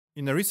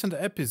In a recent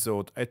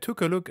episode, I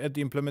took a look at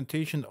the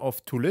implementation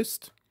of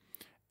toList,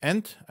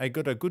 and I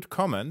got a good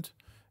comment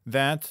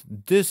that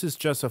this is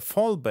just a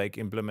fallback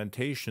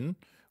implementation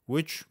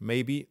which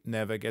maybe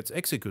never gets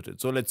executed.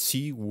 So let's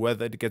see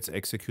whether it gets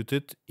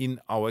executed in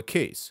our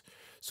case.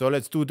 So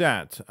let's do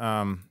that.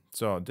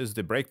 So this is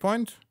the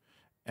breakpoint,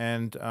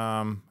 and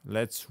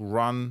let's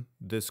run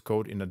this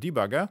code in a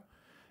debugger.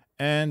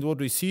 And what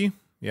we see,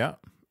 yeah,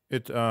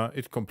 it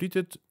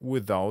completed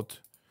without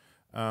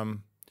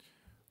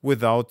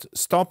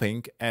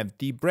stopping at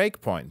the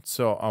breakpoint.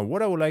 So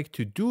what I would like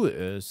to do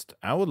is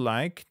I would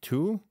like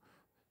to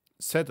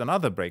set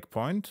another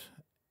breakpoint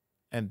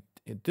and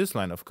in this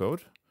line of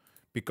code,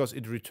 because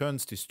it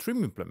returns the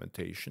stream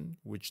implementation,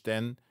 which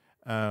then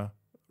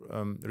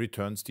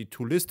returns the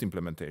toList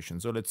implementation.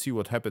 So let's see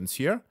what happens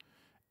here.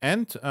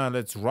 And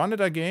let's run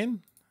it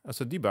again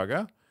as a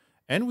debugger.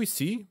 And we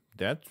see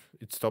that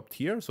it stopped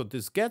here. So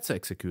this gets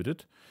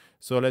executed.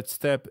 So let's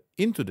step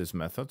into this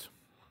method.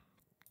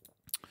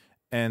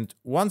 And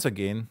once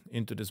again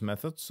into this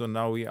method. So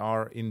now we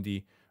are in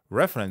the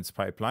reference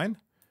pipeline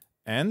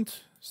and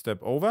step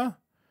over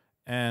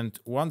and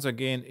once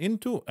again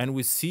into, and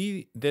we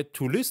see that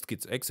toList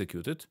gets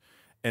executed.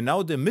 And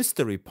now the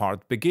mystery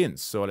part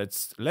begins. So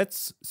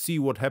let's see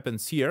what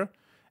happens here.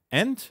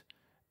 And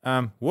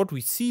what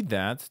we see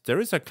that there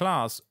is a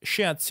class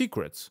shared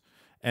secrets,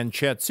 and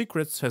shared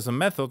secrets has a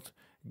method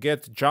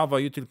get Java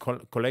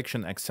util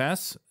collection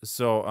access.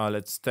 So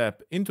let's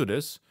step into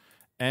this.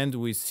 And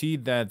we see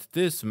that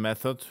this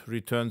method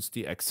returns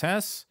the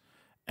access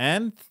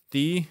and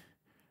the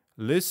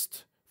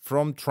list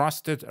from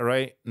trusted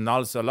array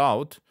nulls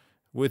allowed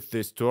with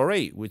this to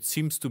array, which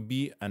seems to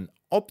be an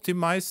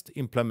optimized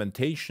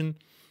implementation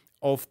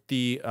of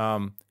the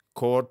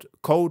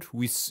code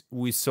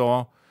we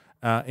saw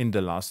in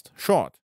the last short.